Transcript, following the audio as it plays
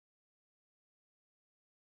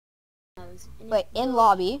lobbies. Wait, in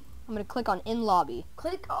lobby. I'm gonna click on in lobby.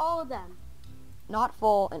 Click all of them. Not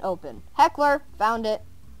full and open. Heckler, found it.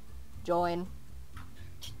 Join.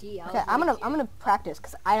 Okay, I'm gonna practice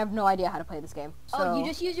because I have no idea how to play this game. So. Oh, you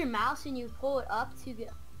just use your mouse and you pull it up to get.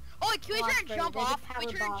 Oh, wait, can we turn and jump off? Can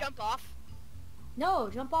we turn and jump off? No,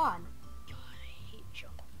 jump on. God, I hate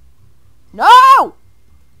jump. No!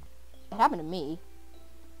 It happened to me.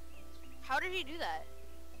 How did he do that?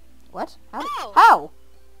 What? How? Oh. How?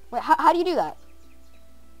 Wait, how do you do that?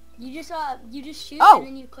 You just shoot and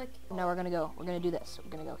then you click. Now we're gonna do this.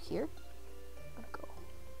 We're gonna go here. We're gonna go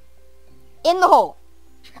in the hole.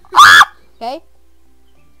 Okay?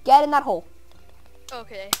 Get in that hole.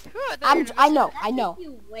 Okay. I know. That took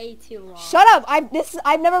you way too long. Shut up!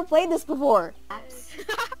 I've never played this before.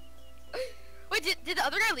 Wait, did the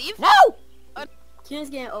other guy leave? No! Kieran's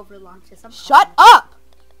getting overlaunched. Shut up!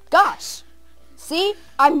 Gosh. See?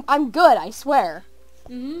 I'm good, I swear.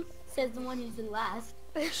 Says the one who's in last.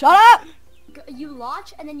 Shut up! You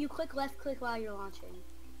launch and then you click left click while you're launching.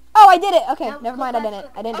 Oh, I did it. Okay, No, never go mind. I back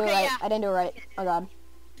didn't. to- I didn't do it Okay, right. yeah. I didn't do it right. Oh god.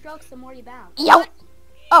 Strokes, the more you bounce. Yo.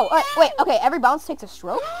 Oh, wait. Okay, every bounce takes a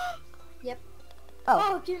stroke. Yep.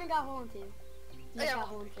 Oh. Oh, Kieran got hole in two. Nick got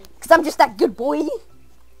hole in two. Cause I'm just that good boy.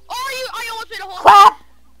 Oh, I almost made a hole. Crap!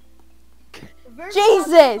 Versus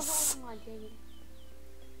Jesus! the hole in one, dang it.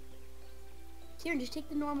 Kieran, just take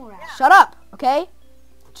the normal route. Shut up, okay?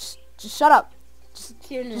 Just shut up.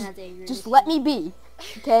 Kieran has anger. Just let me be,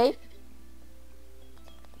 okay?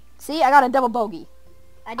 See, I got a double bogey.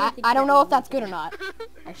 I don't know if that's good or not.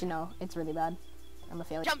 Actually, no, it's really bad. I'm a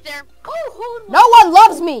failure. Jump there. Oh, hole in one. No one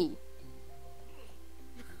loves me!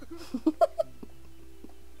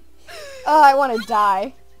 Oh, I want to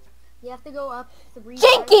die. You have to go up 3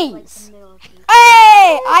 Jinkies! like the middle of you.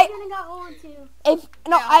 Hey! Kieran got hole in two.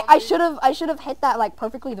 I should have hit that like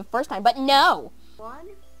perfectly the first time, but no. One.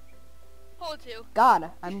 Hole two. God,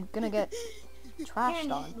 I'm gonna get trashed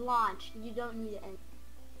Kieran, on. just launch. You don't need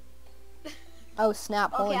it. Oh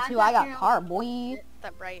snap, hole in Okay, two. I I got got par, boy.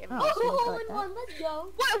 That bright. Oh, Oh, so you hole like in that. one. Let's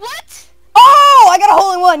go. What? Oh, I got a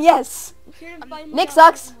hole in one. Yes. Kieran finally Nick got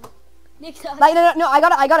sucks. hole in one. Nick sucks. Like no, I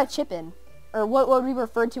got a chip in, or what would be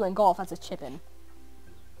referred to in golf as a chip in.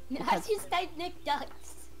 I just typed Nick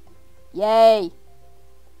ducks. Yay.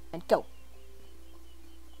 And go.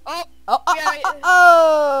 Oh.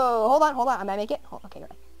 Oh. Hold on. I might make it. Okay, right.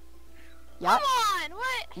 Yacht. Come on.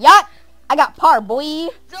 What? Yacht. I got par, boy.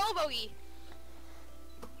 Double bogey.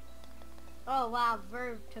 Oh wow,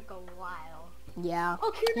 Verb took a while. Yeah.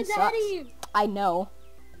 Oh, Kieran he is ahead of sucks. you. I know.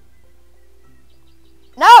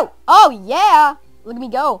 No! Oh, yeah! Look at me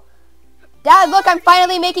go. Dad, look, I'm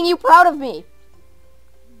finally making you proud of me.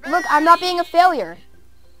 Look, I'm not being a failure.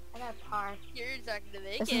 I got a par. You're not gonna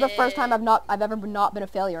make it. This is the first time I've ever not been a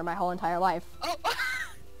failure in my whole entire life. Oh.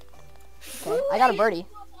 Okay, I got a birdie.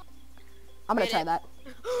 I'm gonna Made try it. that.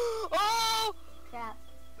 Oh. Crap.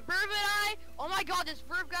 Verb and I. Oh my God, this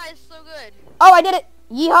Verb guy is so good. Oh, I did it!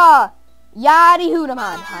 Yeehaw! Yadi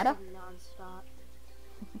hoodaman. Hada? Non-stop.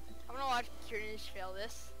 I'm gonna watch Kieran just fail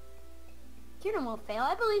this. Kieran won't fail.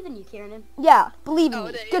 I believe in you, Kieran. Yeah, believe Oh,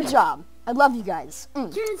 me. there you Good go. job. I love you guys.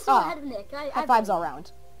 Kieran's still ahead of Nick. High fives all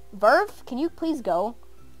around. Verv, can you please go?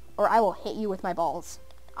 Or I will hit you with my balls.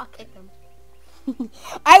 I'll kick him.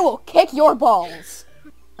 I will kick your balls.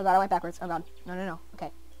 Oh god, I went backwards. Oh god. No.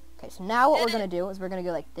 Okay. Okay, so now what we're gonna do is we're gonna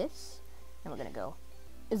go like this. And we're gonna go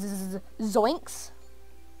zoinks.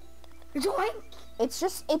 Join. It's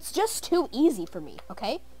just too easy for me,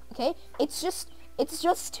 okay? Okay? It's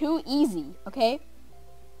just too easy, okay? You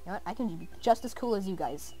know what? I can be just as cool as you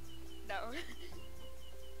guys. No.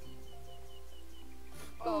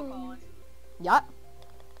 Oh, Colin. Yacht.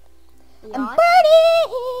 And Yacht.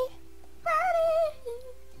 birdie!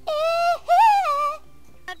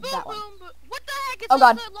 Boom, That one. boom, boom. What the heck is Oh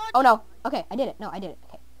god. that launch? Oh no. Okay, I did it. No, I did it.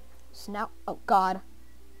 Okay. So now, oh god.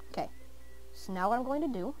 Okay. So now what I'm going to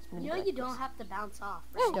do is I'm You gonna know do you like don't this. have to bounce off.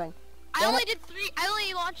 What am I Right? doing? I Damn only it. did 3. I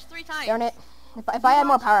only launched 3 times. Darn it. If I had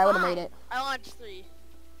more power, I would have made it. I launched 3.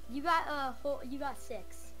 You got You got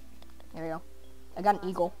 6. There we go. I got an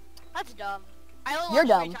eagle. That's dumb. I only You're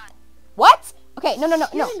launched 3 dumb. times. What? Okay, no. Kieran,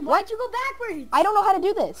 What? why'd you go backwards? I don't know how to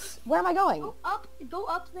do this. Where am I going? Go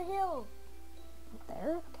up the hill.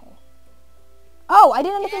 There? Okay. Oh, I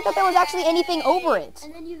didn't think that there was actually anything over it.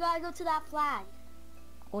 And then you gotta go to that flag.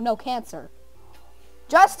 Oh no, cancer.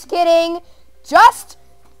 Just kidding. Just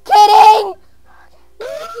kidding.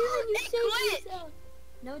 Kieran, you It saved glitched. yourself.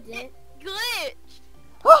 No, it didn't. Glitch.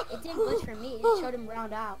 It didn't glitch for me. It showed him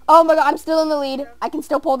round out. Oh my god, I'm still in the lead. I can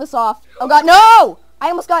still pull this off. Oh god, no! I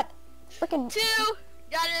almost got freaking 2.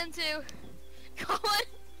 Got it in 2. Colin.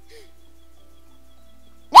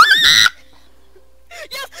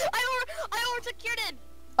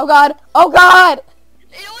 Oh god! Oh god!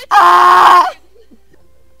 It only Ah!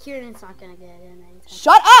 Kieran's not gonna get it in anytime.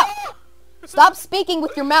 Shut up! Stop speaking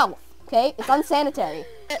with your mouth, okay? It's unsanitary.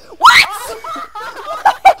 What?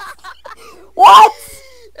 What?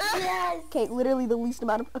 Yes! Okay, literally the least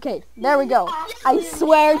amount of... Okay, there we go. I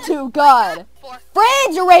swear to God. 4.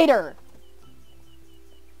 Refrigerator!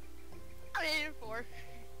 I needed 4.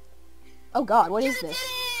 Oh God, what is Kieran this?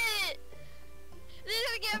 did it! This is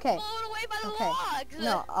gonna get Okay. blown away by the Okay. logs.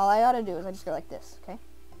 No, all I gotta do is I just go like this, okay?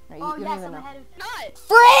 No, you, Oh you yes, don't even I'm know. ahead of Not.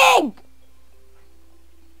 Frig!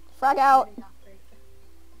 Frag out.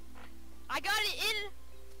 I got it in.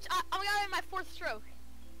 I got it in my 4th stroke.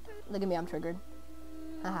 Look at me, I'm triggered.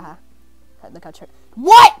 Haha. Look how triggered.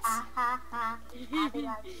 What? Ha ha ha. I think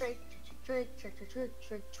I'm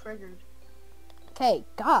triggered. Okay,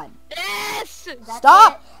 God. Yes. That's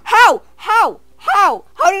Stop! it. How? How? How?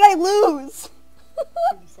 How did I lose?